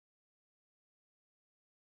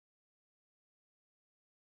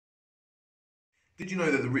Did you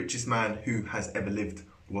know that the richest man who has ever lived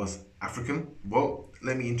was African? Well,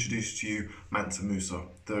 let me introduce to you Mansa Musa,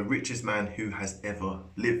 the richest man who has ever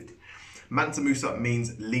lived. Mansa Musa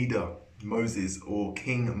means leader, Moses, or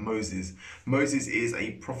King Moses. Moses is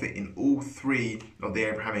a prophet in all three of the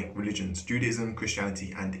Abrahamic religions, Judaism,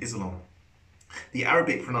 Christianity, and Islam. The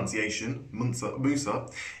Arabic pronunciation, Mansa Musa,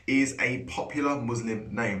 is a popular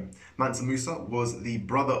Muslim name. Mansa Musa was the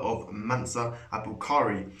brother of Mansa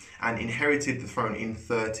Abukari and inherited the throne in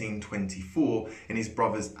 1324 in his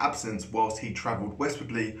brother's absence whilst he travelled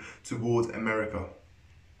westwardly towards America.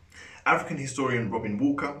 African historian Robin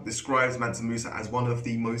Walker describes Mansa Musa as one of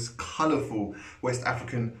the most colourful West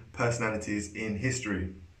African personalities in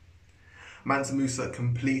history. Mansa Musa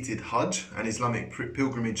completed Hajj, an Islamic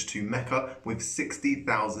pilgrimage to Mecca, with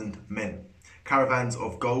 60,000 men, caravans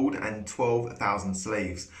of gold and 12,000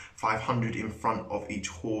 slaves, 500 in front of each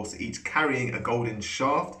horse, each carrying a golden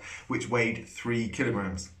shaft which weighed 3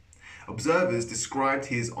 kilograms. Observers described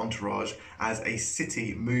his entourage as a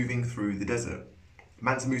city moving through the desert.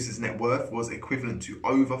 Mansa Musa's net worth was equivalent to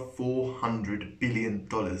over $400 billion.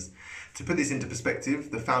 To put this into perspective,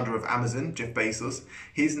 the founder of Amazon, Jeff Bezos,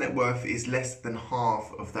 his net worth is less than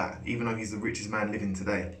half of that, even though he's the richest man living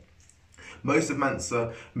today. Most of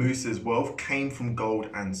Mansa Musa's wealth came from gold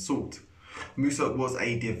and salt. Musa was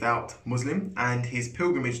a devout Muslim, and his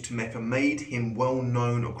pilgrimage to Mecca made him well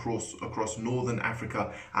known across northern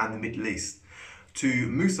Africa and the Middle East. To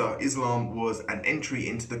Musa, Islam was an entry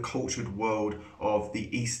into the cultured world of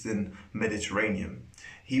the Eastern Mediterranean.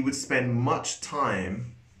 He would spend much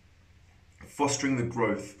time fostering the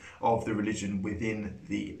growth of the religion within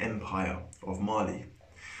the empire of Mali.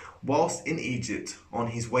 Whilst in Egypt, on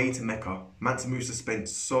his way to Mecca, Mansa Musa spent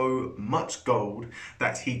so much gold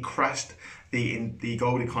that he crashed the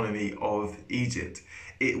gold economy of Egypt.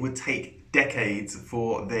 It would take decades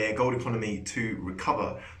for their gold economy to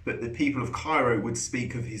recover, but the people of Cairo would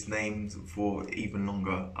speak of his names for even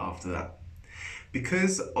longer after that.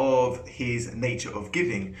 Because of his nature of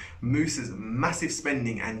giving, Musa's massive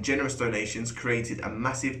spending and generous donations created a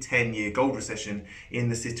massive 10-year gold recession in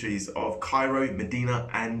the cities of Cairo, Medina,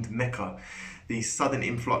 and Mecca. The sudden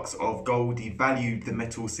influx of gold devalued the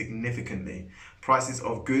metal significantly. Prices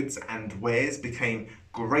of goods and wares became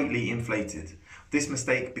greatly inflated. This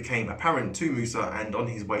mistake became apparent to Musa, and on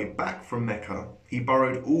his way back from Mecca, he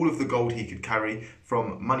borrowed all of the gold he could carry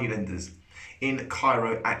from moneylenders in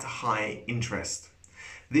Cairo at high interest.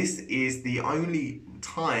 This is the only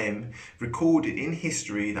time recorded in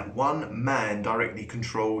history that one man directly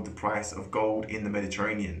controlled the price of gold in the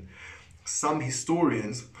Mediterranean. Some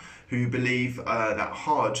historians who believe that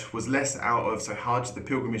Hajj, the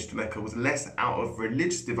pilgrimage to Mecca, was less out of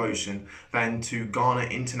religious devotion than to garner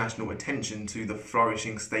international attention to the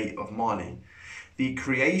flourishing state of Mali. The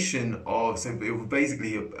creation of, so it was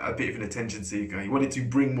basically a bit of an attention seeker. He wanted to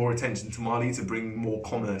bring more attention to Mali, to bring more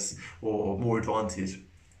commerce or more advantage.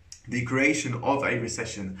 The creation of a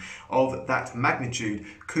recession of that magnitude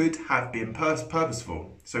could have been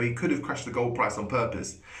purposeful, so he could have crashed the gold price on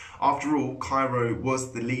purpose. After all, Cairo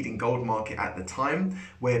was the leading gold market at the time,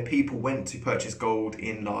 where people went to purchase gold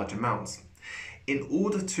in large amounts. In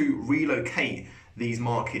order to relocate these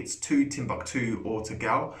markets to Timbuktu or to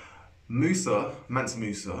Gao, Mansa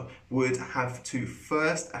Musa would have to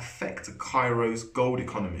first affect Cairo's gold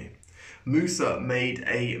economy. Musa made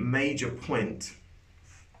a major point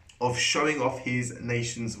of showing off his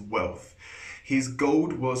nation's wealth. His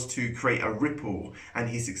gold was to create a ripple, and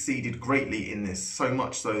he succeeded greatly in this, so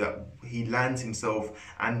much so that he lands himself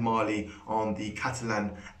and Mali on the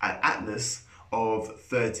Catalan Atlas of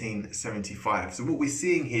 1375. So what we're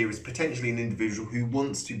seeing here is potentially an individual who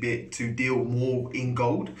wants to deal more in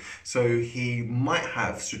gold. So he might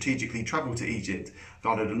have strategically travelled to Egypt,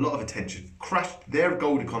 garnered a lot of attention, crashed their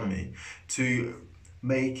gold economy to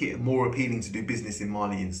make it more appealing to do business in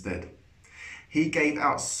Mali instead. He gave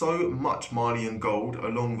out so much Malian gold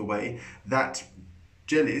along the way that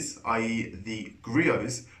Jellies, i.e. the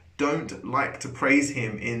griots, don't like to praise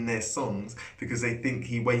him in their songs because they think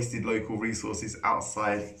he wasted local resources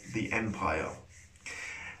outside the empire.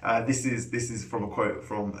 This is from a quote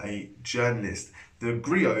from a journalist. The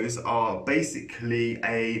griots are basically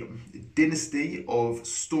a dynasty of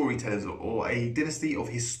storytellers or a dynasty of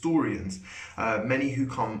historians, many who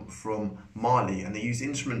come from Mali, and they use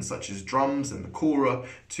instruments such as drums and the kora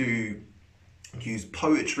to use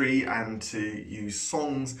poetry and to use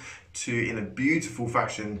songs to, in a beautiful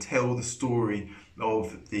fashion, tell the story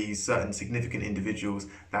of these certain significant individuals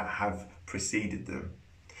that have preceded them.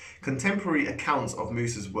 Contemporary accounts of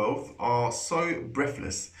Musa's wealth are so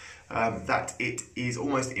breathless that it is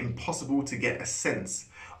almost impossible to get a sense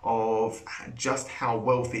of just how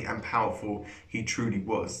wealthy and powerful he truly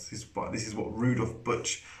was. This is what Rudolph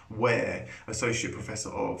Butch Ware, Associate Professor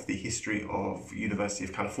of the History of University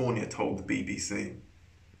of California, told the BBC.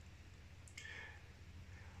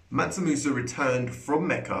 Mansa Musa returned from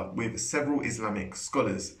Mecca with several Islamic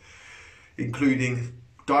scholars, including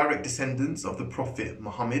direct descendants of the Prophet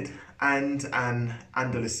Muhammad and an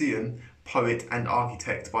Andalusian poet and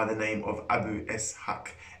architect by the name of Abu Ishaq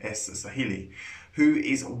es-Sahili, who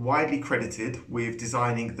is widely credited with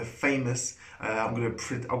designing the famous, I'm going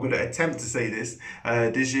to attempt to say this,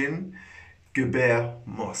 Djinn Guber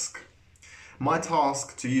Mosque. My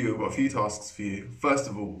task to you, I've got a few tasks for you. First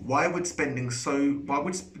of all, why would spending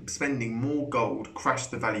more gold crash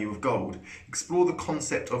the value of gold? Explore the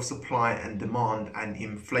concept of supply and demand and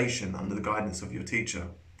inflation under the guidance of your teacher.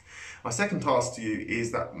 My second task to you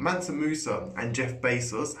is that Mansa Musa and Jeff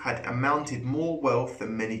Bezos had amounted more wealth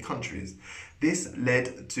than many countries. This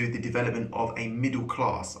led to the development of a middle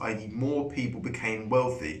class, i.e. more people became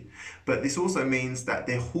wealthy. But this also means that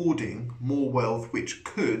they're hoarding more wealth which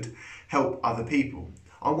could help other people.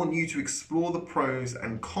 I want you to explore the pros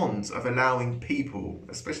and cons of allowing people,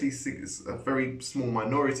 especially a very small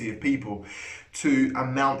minority of people, to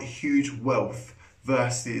amount huge wealth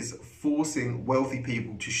versus forcing wealthy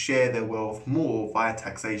people to share their wealth more via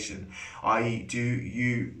taxation. I.e., do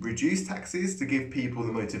you reduce taxes to give people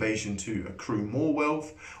the motivation to accrue more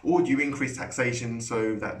wealth, or do you increase taxation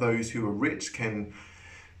so that those who are rich can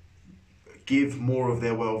give more of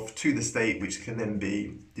their wealth to the state, which can then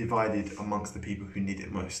be divided amongst the people who need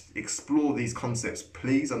it most? Explore these concepts,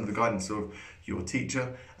 please, under the guidance of your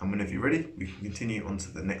teacher, and whenever you're ready, we can continue on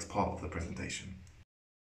to the next part of the presentation.